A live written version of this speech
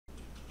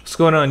What's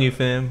going on, you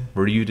fam?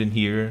 Raiyuden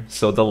here.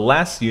 So the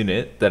last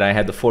unit that I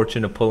had the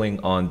fortune of pulling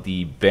on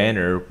the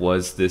banner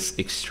was this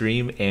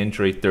Extreme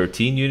Android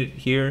 13 unit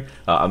here.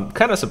 I'm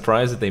kind of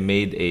surprised that they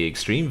made a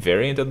extreme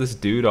variant of this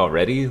dude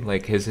already.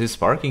 Like his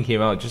sparking came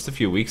out just a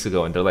few weeks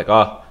ago and they're like,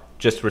 oh,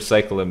 just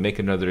recycle and make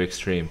another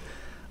extreme.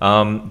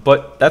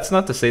 But that's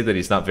not to say that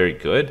he's not very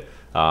good.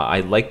 I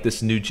like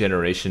this new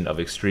generation of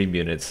extreme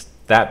units,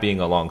 that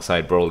being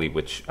alongside Broly,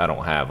 which I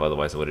don't have,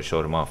 otherwise I would have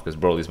showed him off because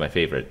Broly's my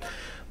favorite.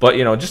 But,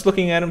 you know, just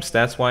looking at him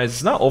stats-wise,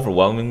 it's not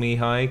overwhelmingly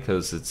high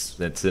because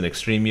it's an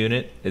extreme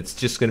unit. It's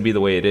just going to be the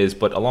way it is.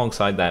 But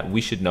alongside that,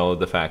 we should know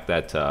the fact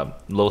that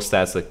low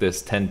stats like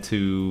this tend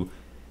to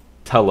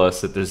tell us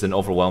that there's an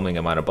overwhelming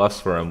amount of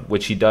buffs for him,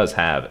 which he does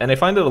have. And I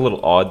find it a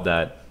little odd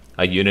that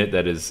a unit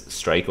that is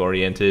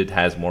strike-oriented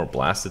has more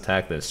blast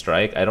attack than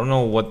strike. I don't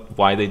know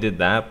why they did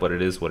that, but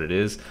it is what it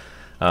is.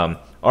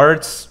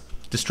 Arts,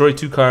 destroy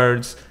 2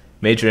 cards,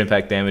 major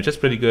impact damage, that's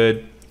pretty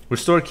good.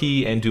 Restore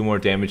key and do more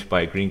damage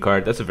by a green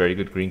card. That's a very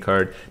good green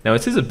card. Now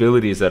it's his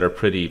abilities that are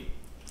pretty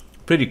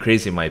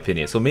crazy in my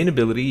opinion. So main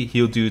ability,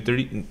 he'll do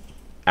 30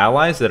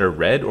 allies that are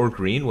red or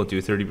green will do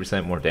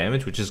 30% more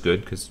damage, which is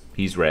good because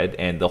he's red.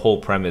 And the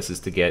whole premise is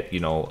to get, you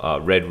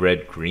know,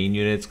 red green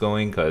units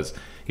going because,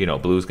 you know,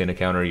 blue's gonna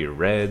counter your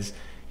reds.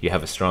 You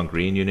have a strong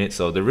green unit,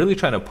 so they're really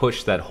trying to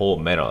push that whole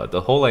meta.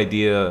 The whole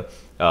idea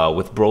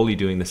with Broly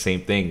doing the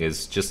same thing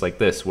is just like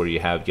this, where you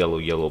have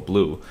yellow,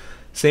 blue.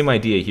 Same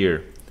idea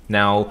here.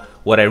 Now,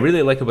 what I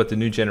really like about the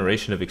new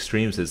generation of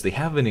extremes is they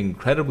have an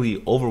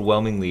incredibly,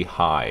 overwhelmingly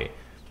high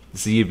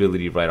Z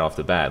ability right off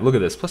the bat. Look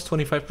at this, plus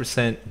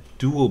 25%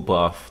 dual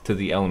buff to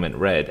the element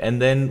red.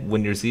 And then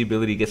when your Z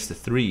ability gets to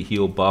 3,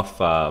 he'll buff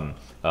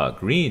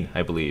green,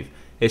 I believe.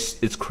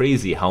 It's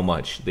crazy how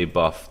much they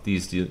buff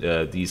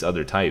these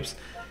other types.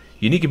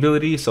 Unique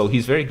ability, so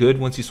he's very good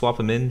once you swap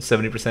him in,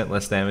 70%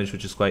 less damage,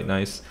 which is quite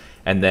nice.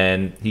 And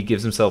then he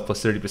gives himself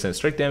plus 30%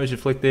 strike damage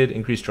inflicted,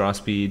 increased draw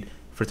speed,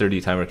 for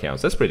 30 timer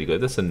counts. That's pretty good.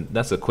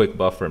 That's a quick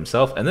buff for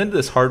himself. And then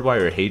this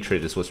hardwire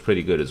hatred is what's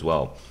pretty good as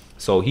well.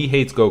 So he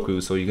hates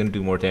Goku, so you're going to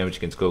do more damage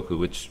against Goku,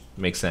 which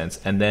makes sense.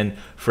 And then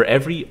for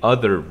every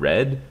other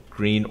red,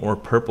 green, or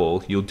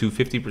purple, you'll do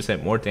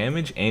 50% more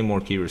damage and more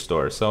key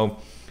restore. So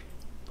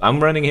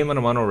I'm running him on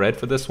a mono red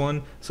for this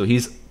one. So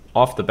he's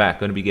off the bat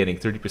going to be getting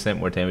 30%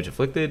 more damage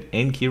inflicted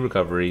and key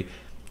recovery.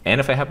 And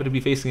if I happen to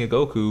be facing a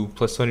Goku,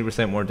 plus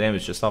 20% more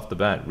damage just off the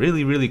bat.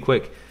 Really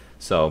quick.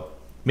 So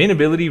main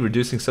ability,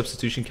 reducing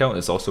substitution count,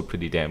 is also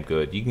pretty damn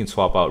good. You can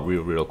swap out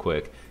real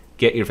quick.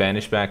 Get your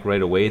vanish back right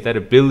away. That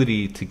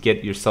ability to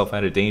get yourself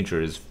out of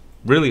danger is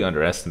really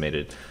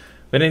underestimated.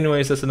 But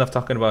anyways, that's enough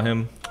talking about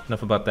him.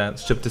 Enough about that.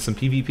 Let's jump to some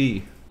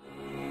PvP.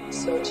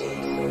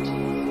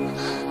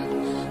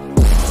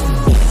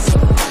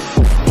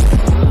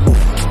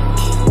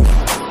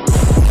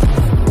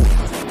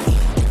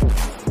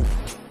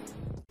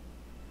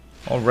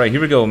 Alright,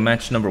 here we go,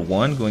 match number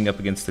 1, going up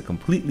against a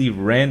completely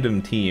random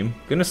team.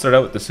 Gonna start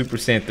out with the Super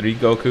Saiyan 3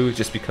 Goku,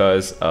 just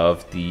because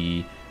of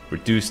the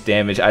reduced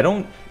damage.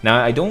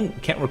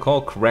 Can't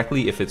recall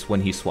correctly if it's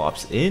when he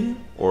swaps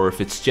in, or if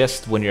it's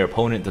just when your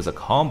opponent does a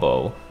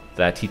combo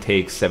that he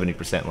takes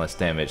 70% less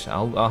damage.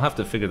 I'll have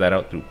to figure that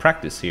out through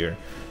practice here,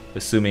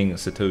 assuming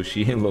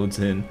Satoshi loads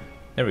in.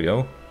 There we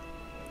go.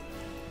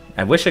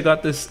 I wish I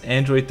got this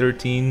Android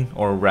 13,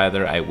 or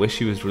rather, I wish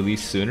he was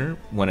released sooner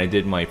when I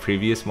did my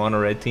previous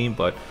Mono Red team,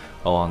 but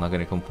oh, I'm not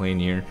going to complain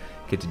here.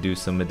 Get to do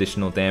some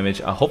additional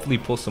damage. I'll hopefully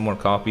pull some more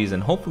copies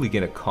and hopefully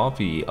get a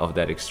copy of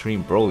that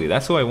Extreme Broly.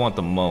 That's who I want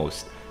the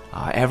most.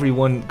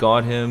 Everyone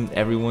got him.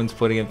 Everyone's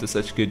putting him to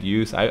such good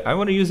use. I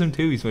want to use him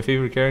too. He's my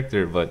favorite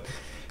character, but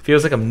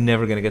feels like I'm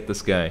never going to get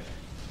this guy.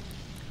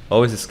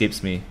 Always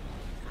escapes me.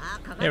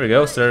 There we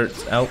go,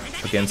 starts out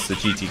against the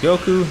GT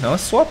Goku. Now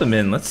let's swap him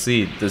in, let's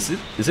see. Is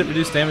it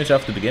reduce damage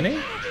off the beginning?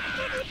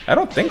 I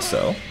don't think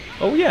so.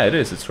 Oh yeah, it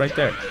is, it's right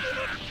there.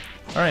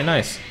 Alright,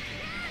 nice.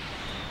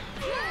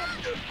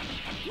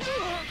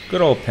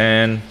 Good old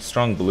Pan,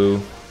 strong blue.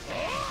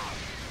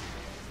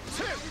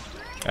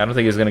 I don't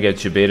think he's gonna get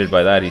jebaited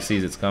by that, he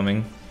sees it's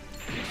coming.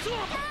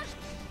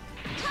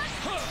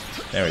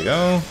 There we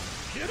go.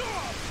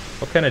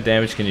 What kind of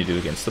damage can you do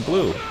against the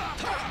blue?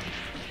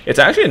 It's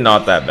actually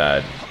not that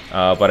bad.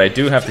 But I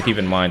do have to keep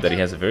in mind that he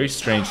has a very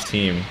strange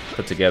team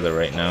put together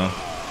right now.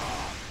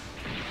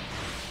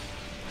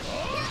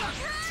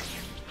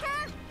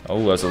 Oh,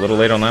 I was a little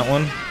late on that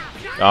one.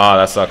 Ah,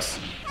 that sucks.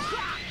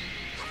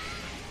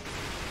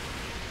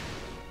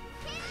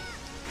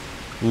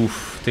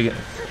 Oof. Take it.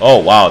 Oh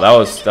wow, that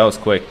was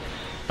quick.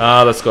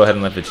 Let's go ahead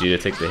and let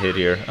Vegeta take the hit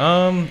here.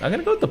 I'm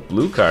gonna go with the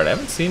blue card. I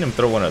haven't seen him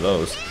throw one of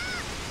those.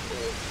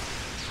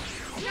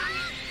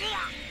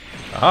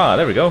 Ah,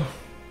 there we go.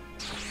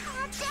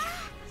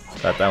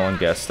 Got that one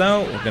guessed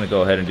out. We're going to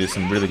go ahead and do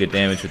some really good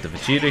damage with the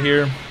Vegeta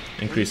here.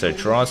 Increase our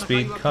draw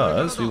speed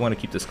because we want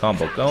to keep this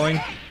combo going.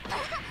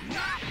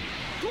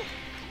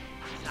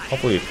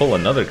 Hopefully we pull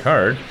another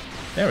card.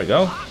 There we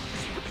go.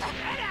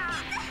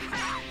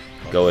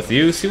 Go with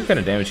you. See what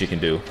kind of damage you can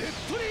do.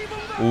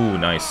 Ooh,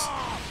 nice.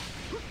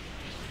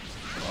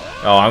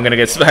 Oh, I'm gonna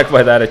get smacked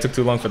by that. I took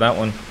too long for that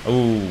one.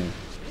 Ooh.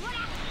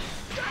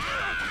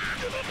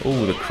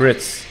 Ooh, the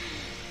crits.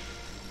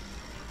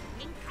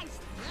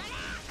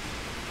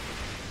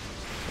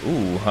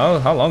 Ooh,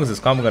 how long is this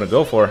combo gonna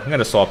go for? I'm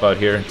gonna swap out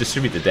here,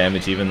 distribute the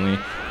damage evenly.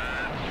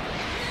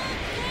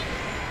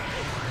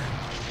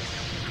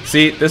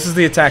 See, this is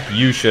the attack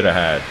you should have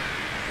had.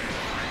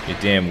 You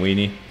damn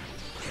weenie.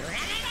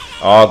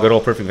 Oh, good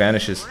old perfect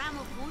vanishes.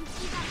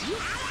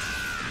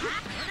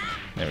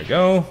 There we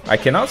go. I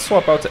cannot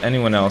swap out to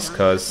anyone else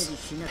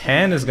because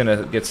Pan is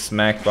gonna get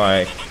smacked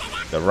by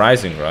the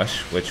Rising Rush,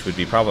 which would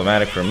be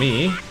problematic for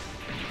me.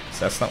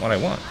 So that's not what I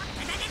want.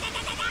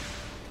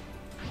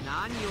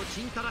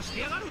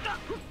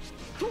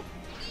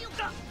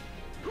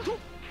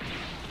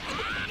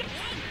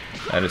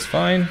 That is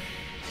fine.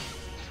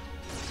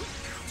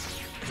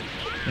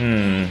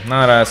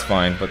 Not as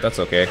fine, but that's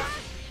okay.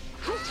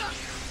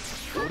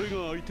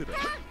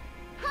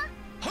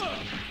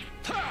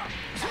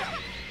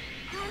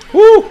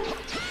 Woo!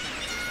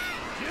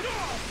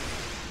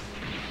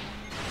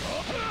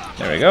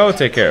 There we go,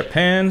 take care of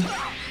Pan.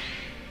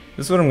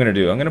 This is what I'm gonna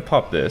do. I'm gonna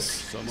pop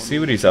this, see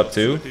what he's up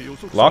to,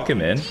 lock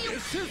him in.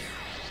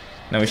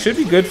 Now we should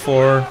be good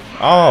for...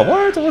 Oh,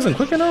 what? It wasn't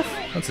quick enough?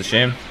 That's a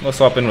shame. We'll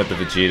swap in with the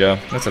Vegeta.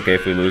 That's okay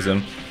if we lose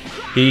him.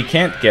 He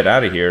can't get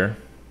out of here.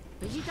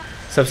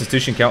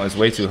 Substitution count is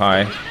way too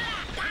high.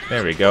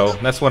 There we go.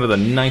 That's one of the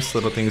nice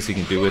little things you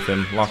can do with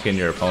him. Lock in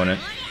your opponent.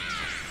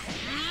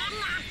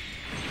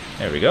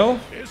 There we go.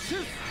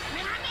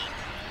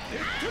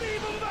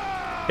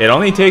 It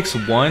only takes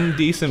one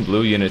decent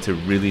blue unit to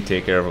really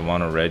take care of a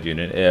mono red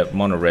unit,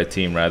 mono red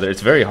team rather.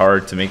 It's very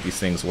hard to make these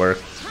things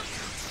work.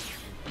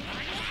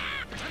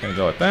 Gonna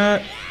go with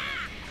that.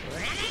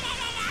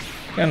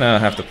 Gonna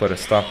have to put a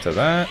stop to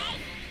that.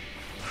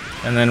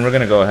 And then we're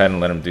gonna go ahead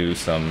and let him do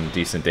some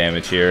decent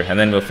damage here. And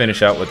then we'll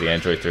finish out with the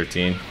Android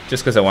 13.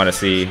 Just because I want to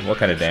see what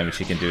kind of damage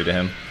he can do to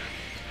him.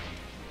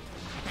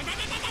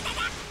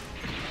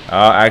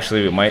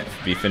 Actually, we might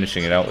be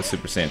finishing it out with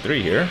Super Saiyan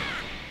 3 here.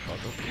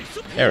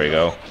 There we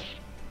go.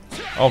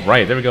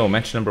 Alright, there we go.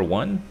 Match number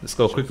 1. Let's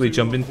go quickly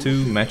jump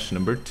into match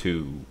number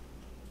 2.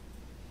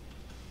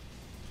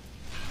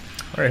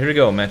 Alright, here we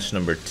go, match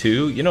number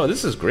 2. You know,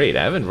 this is great.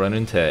 I haven't run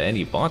into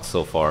any bots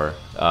so far.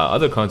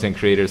 Other content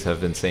creators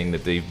have been saying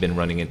that they've been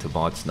running into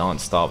bots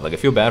non-stop. Like, I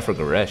feel bad for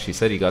Goresh. He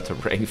said he got to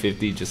rank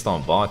 50 just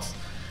on bots.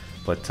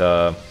 But,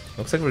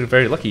 looks like we're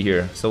very lucky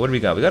here. So what do we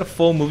got? We got a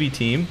full movie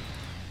team.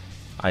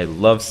 I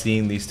love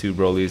seeing these two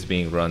Brolys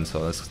being run,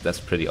 so that's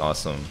pretty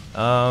awesome.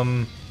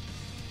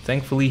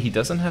 Thankfully, he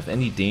doesn't have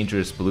any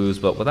dangerous blues,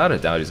 but without a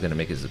doubt, he's going to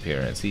make his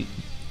appearance. It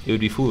would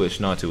be foolish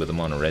not to with a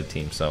mono red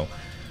team, so...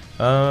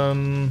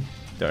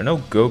 there are no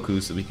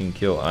Gokus that we can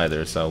kill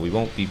either, so we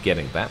won't be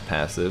getting that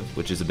passive,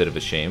 which is a bit of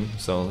a shame.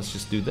 So let's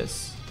just do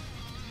this.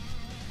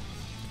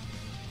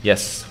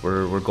 Yes,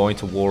 we're going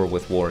to war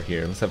with war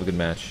here. Let's have a good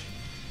match.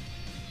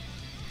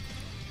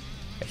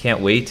 I can't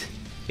wait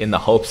in the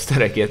hopes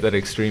that I get that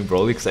extreme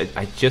Broly, because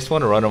I just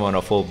want to run him on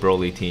a full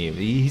Broly team.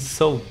 He's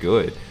so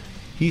good.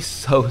 He's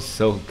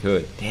so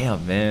good.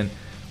 Damn, man.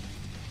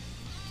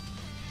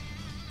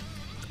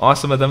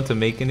 Awesome of them to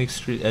make a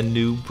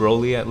new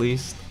Broly at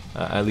least.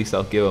 At least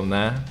I'll give him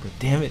that. But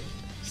damn it,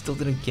 still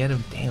didn't get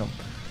him. Damn.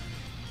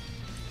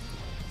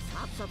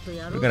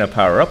 We're gonna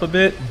power up a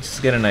bit,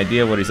 just get an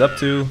idea of what he's up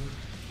to.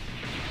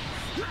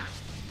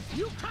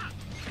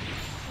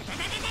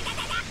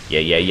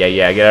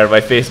 Yeah. Get out of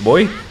my face,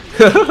 boy.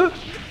 Alright,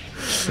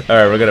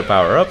 we're gonna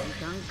power up.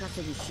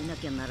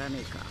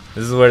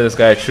 This is where this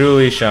guy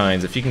truly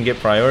shines. If you can get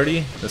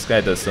priority, this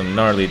guy does some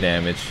gnarly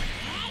damage.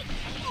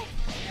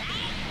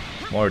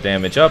 More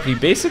damage up. He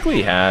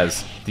basically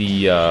has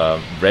the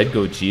Red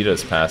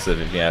Gogeta's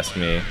passive, if you ask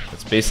me.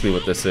 That's basically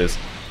what this is.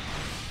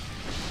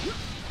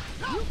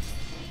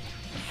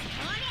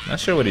 Not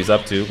sure what he's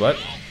up to, but...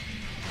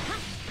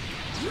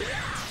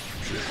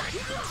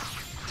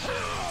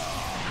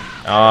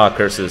 Ah,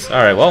 curses.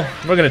 Alright, well,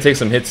 we're gonna take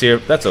some hits here.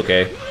 That's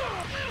okay.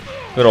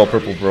 Good old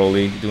purple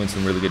Broly doing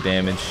some really good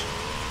damage.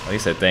 At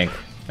least I think.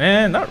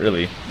 Not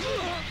really.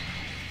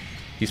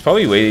 He's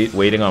probably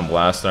waiting on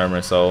blast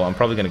armor, so I'm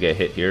probably gonna get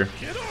hit here.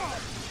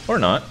 Or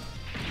not.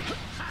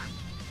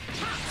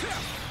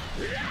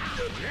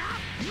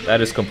 That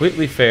is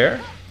completely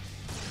fair.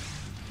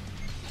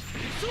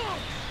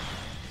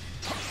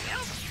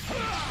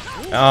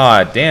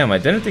 Ah, damn, I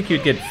didn't think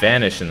you'd get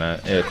vanished in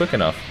that quick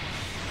enough.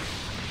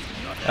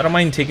 I don't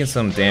mind taking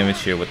some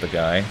damage here with the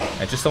guy.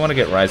 I just don't want to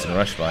get Rise and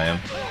Rush by him.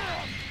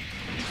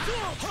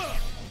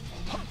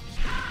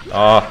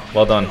 Ah,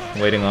 well done.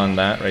 Waiting on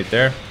that right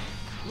there.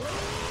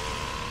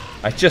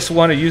 I just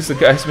want to use the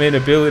guy's main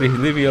ability.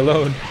 Leave me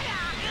alone.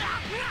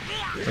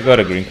 I got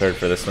a green card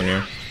for this one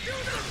here.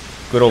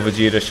 Good old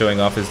Vegeta showing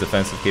off his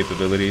defensive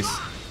capabilities.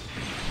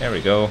 There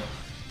we go.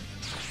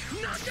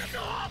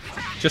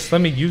 Just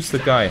let me use the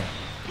guy.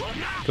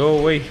 Go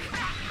away.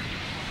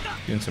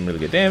 Doing some really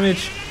good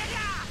damage.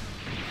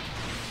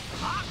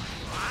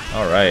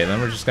 Alright, and then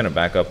we're just going to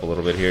back up a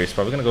little bit here. He's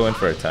probably going to go in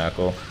for a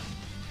tackle.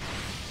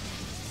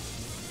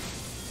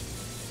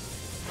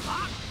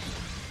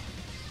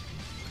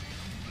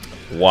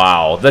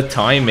 Wow, the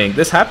timing.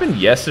 This happened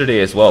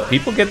yesterday as well.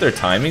 People get their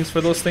timings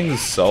for those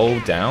things so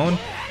down.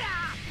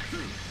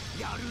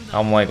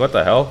 I'm like, what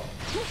the hell?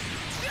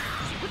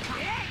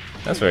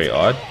 That's very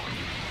odd.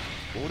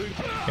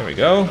 Here we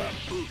go.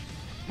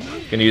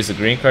 Gonna use the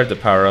green card to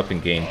power up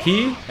and gain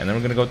key, and then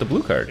we're gonna go with the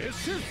blue card.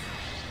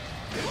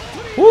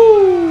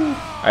 Woo!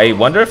 I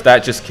wonder if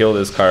that just killed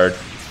his card.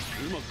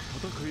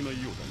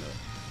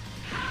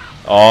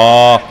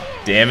 Oh,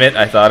 damn it.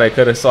 I thought I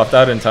could have swapped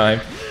out in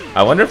time.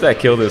 I wonder if that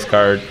killed his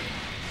card.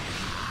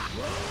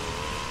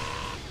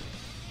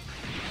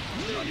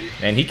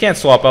 And he can't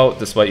swap out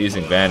despite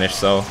using Vanish,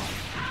 so...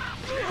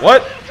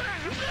 What?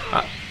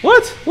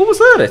 What? What was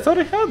that? I thought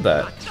I had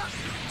that.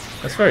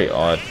 That's very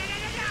odd.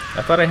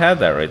 I thought I had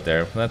that right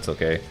there. That's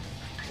okay.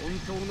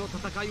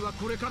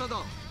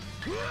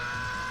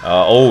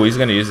 Oh, he's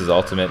gonna use his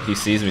ultimate. He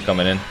sees me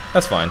coming in.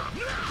 That's fine.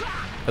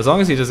 As long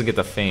as he doesn't get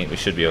the feint, we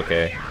should be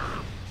okay.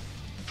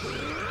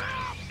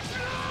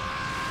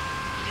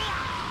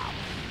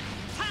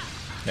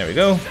 There we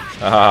go.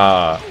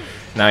 Ah,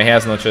 now he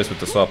has no choice but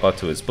to swap out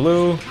to his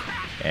blue.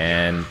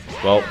 And,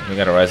 well, we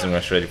got a Rising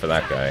Rush ready for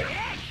that guy.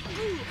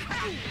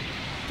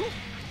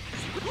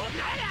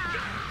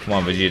 Come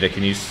on, Vegeta,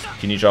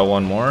 can you draw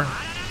one more?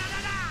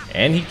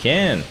 And he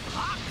can.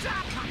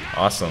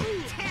 Awesome.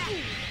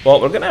 Well,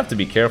 we're gonna have to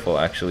be careful.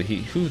 Actually,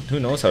 who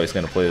knows how he's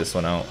gonna play this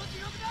one out.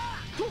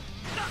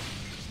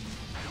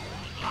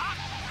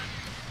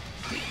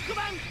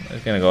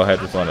 I'm gonna go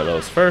ahead with one of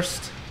those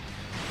first.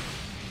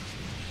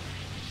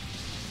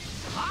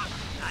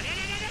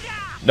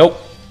 Nope.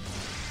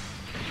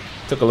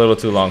 Took a little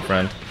too long,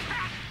 friend.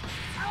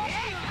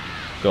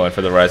 Going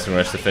for the Rising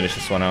Rush to finish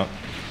this one out.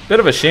 Bit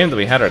of a shame that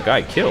we had our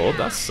guy killed.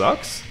 That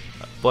sucks.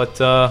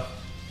 But I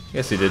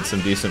guess he did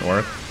some decent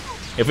work.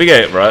 If we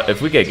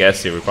get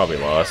guessed here, we probably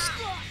lost.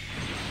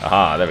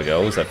 Aha, there we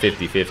go. It was a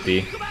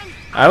 50-50.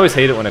 I always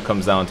hate it when it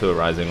comes down to a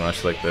Rising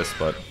Rush like this,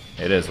 but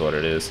it is what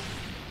it is.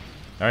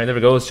 Alright, there we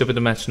go. Let's jump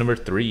into match number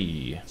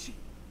 3.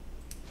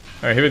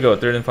 Alright, here we go.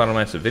 Third and final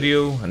match of the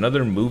video.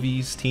 Another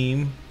movies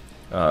team.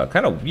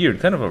 Kind of weird,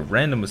 kind of a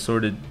random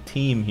assorted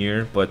team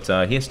here, but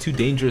he has 2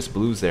 dangerous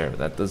blues there.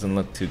 That doesn't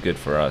look too good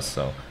for us,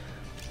 so...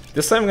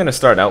 This time I'm going to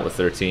start out with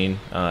 13.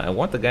 I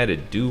want the guy to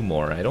do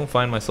more. I don't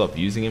find myself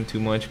using him too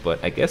much,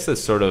 but I guess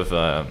that's sort of,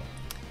 I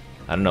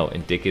don't know,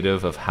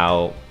 indicative of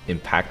how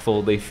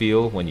impactful they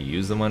feel when you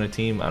use them on a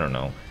team. I don't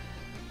know.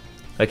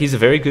 Like, he's a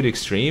very good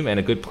extreme and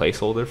a good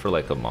placeholder for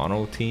like a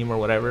mono team or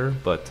whatever,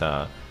 but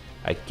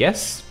I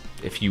guess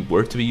if you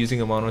were to be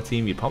using a mono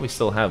team, you'd probably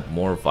still have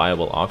more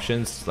viable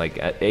options. Like,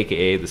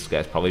 aka this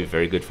guy's probably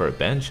very good for a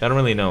bench. I don't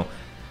really know.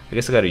 I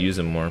guess I got to use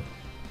him more.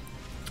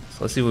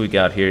 Let's see what we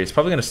got here. He's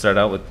probably going to start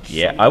out with...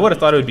 Yeah, I would have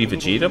thought it would be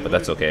Vegeta, but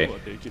that's okay.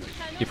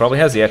 He probably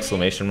has the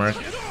exclamation mark.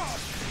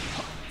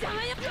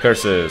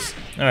 Curses.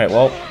 Alright,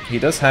 well, he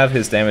does have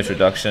his damage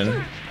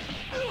reduction.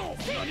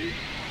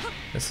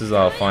 This is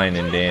all fine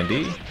and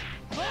dandy.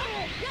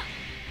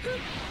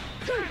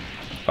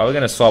 Probably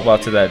going to swap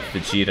out to that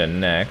Vegeta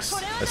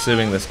next,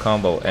 assuming this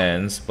combo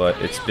ends, but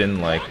it's been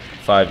like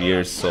 5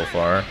 years so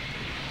far.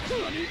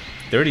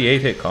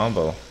 38 hit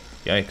combo.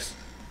 Yikes.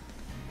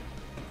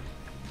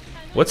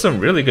 With some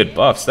really good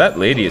buffs. That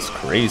lady is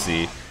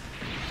crazy.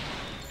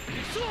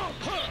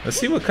 Let's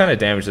see what kind of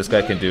damage this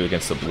guy can do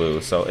against the blue.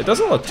 So it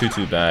doesn't look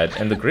too bad.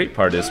 And the great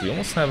part is we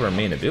almost have our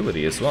main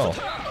ability as well.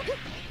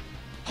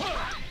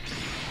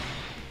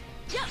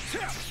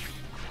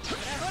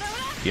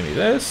 Give me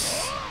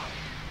this.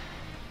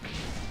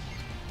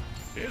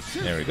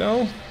 There we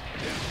go.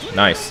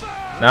 Nice.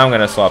 Now I'm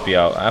going to swap you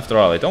out. After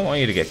all, I don't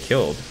want you to get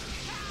killed.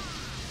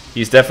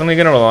 He's definitely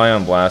going to rely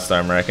on blast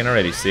armor. I can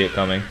already see it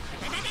coming.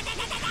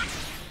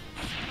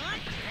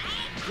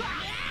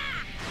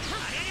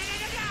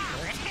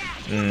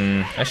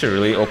 I should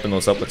really open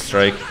those up with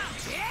Strike.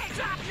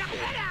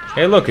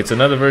 Hey look, it's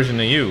another version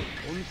of you.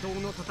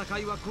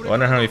 I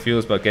wonder how he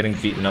feels about getting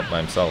beaten up by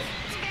himself.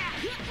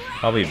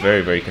 Probably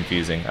very, very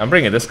confusing. I'm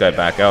bringing this guy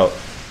back out.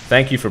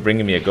 Thank you for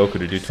bringing me a Goku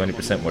to do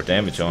 20% more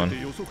damage on.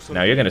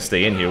 Now you're going to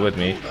stay in here with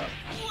me.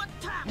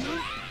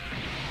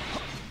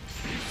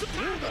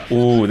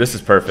 Ooh, this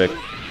is perfect.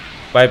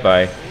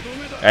 Bye-bye.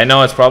 I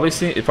know it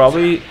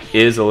probably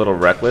is a little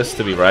reckless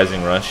to be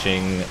Rising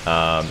Rushing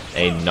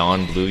a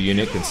non-blue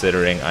unit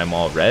considering I'm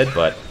all red,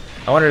 but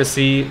I wanted to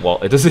see...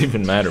 Well, it doesn't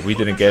even matter. We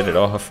didn't get it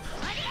off.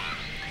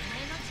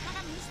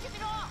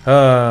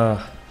 We're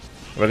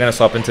going to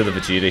swap into the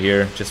Vegeta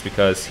here just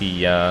because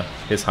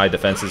his high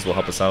defenses will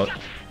help us out.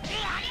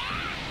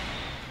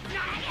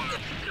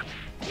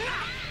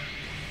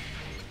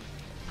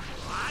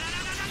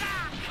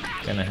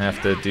 Gonna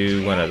have to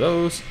do one of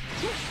those.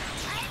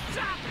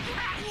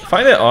 I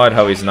find it odd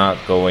how he's not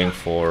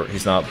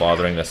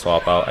bothering to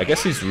swap out. I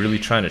guess he's really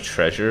trying to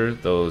treasure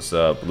those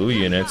blue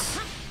units.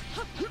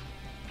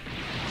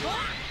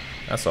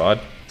 That's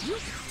odd.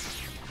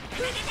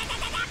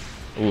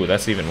 Ooh,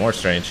 that's even more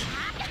strange.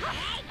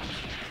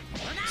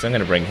 So I'm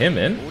gonna bring him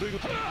in.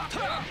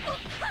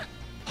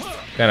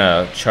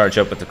 Gonna charge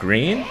up with the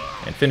green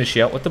and finish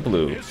you out with the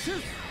blue.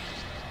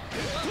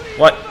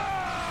 What?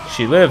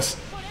 She lives.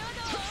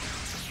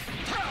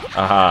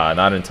 Aha,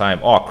 not in time.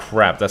 Oh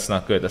crap, that's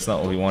not good. That's not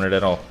what we wanted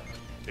at all.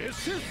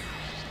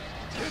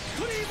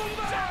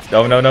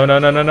 No, no, no, no,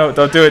 no, no, no.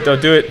 Don't do it,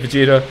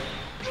 Vegeta.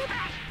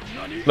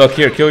 Look,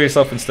 here, kill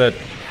yourself instead.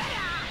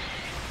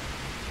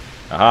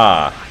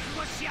 Aha.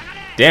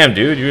 Damn,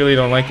 dude, you really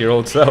don't like your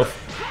old self.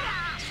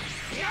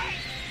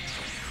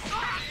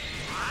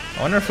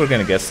 I wonder if we're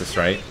gonna guess this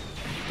right.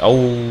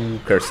 Oh,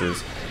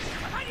 curses.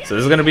 So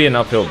this is gonna be an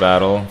uphill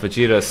battle.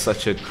 Vegeta is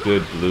such a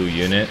good blue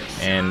unit,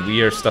 and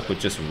we are stuck with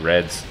just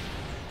reds.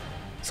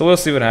 So we'll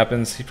see what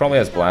happens. He probably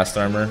has blast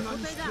armor.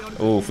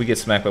 Oh, if we get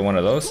smacked by one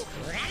of those.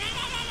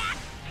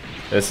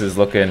 This is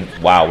looking...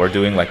 Wow, we're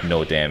doing like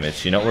no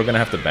damage. You know what we're gonna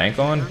have to bank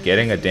on?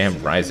 Getting a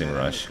damn Rising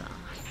Rush.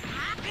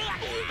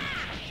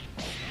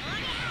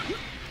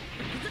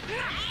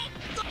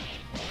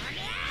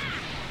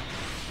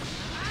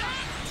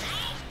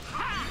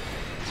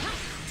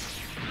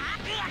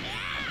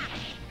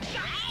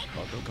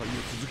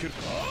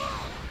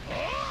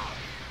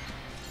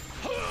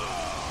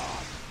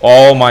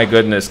 Oh my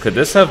goodness, could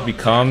this have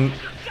become...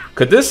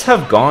 Could this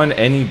have gone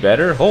any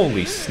better?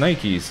 Holy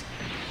snikes.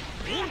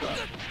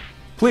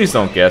 Please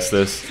don't guess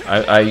this.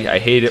 I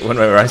hate it when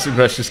my Rising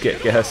Rushes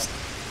get guessed.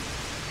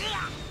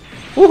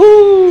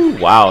 Woohoo!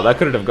 Wow, that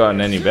couldn't have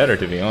gotten any better,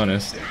 to be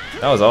honest.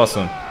 That was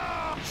awesome.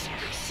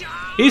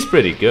 He's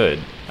pretty good.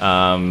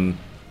 I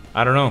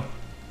don't know.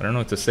 I don't know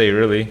what to say,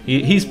 really.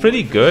 He's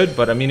pretty good,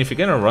 but I mean, if you're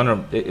gonna run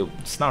him,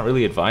 it's not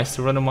really advised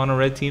to run him on a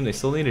red team. They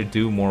still need to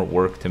do more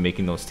work to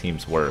making those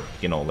teams work.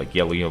 You know, like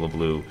yellow, yellow,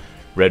 blue,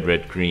 red,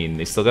 red, green.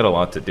 They still got a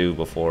lot to do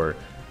before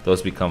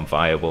those become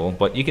viable.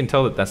 But you can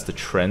tell that that's the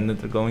trend that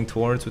they're going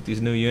towards with these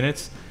new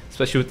units,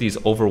 especially with these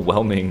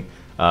overwhelming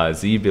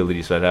Z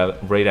abilities right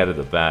out of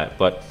the bat.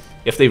 But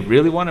if they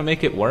really want to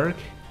make it work,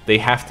 they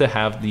have to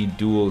have the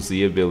dual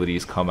Z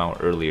abilities come out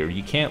earlier.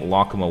 You can't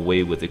lock them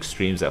away with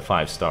extremes at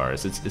 5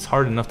 stars. It's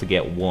hard enough to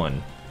get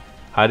 1.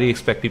 How do you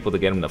expect people to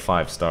get them to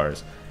 5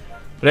 stars?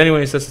 But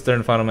anyways, that's the third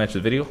and final match of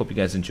the video. Hope you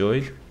guys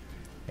enjoyed.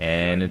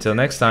 And until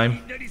next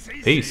time,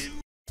 peace.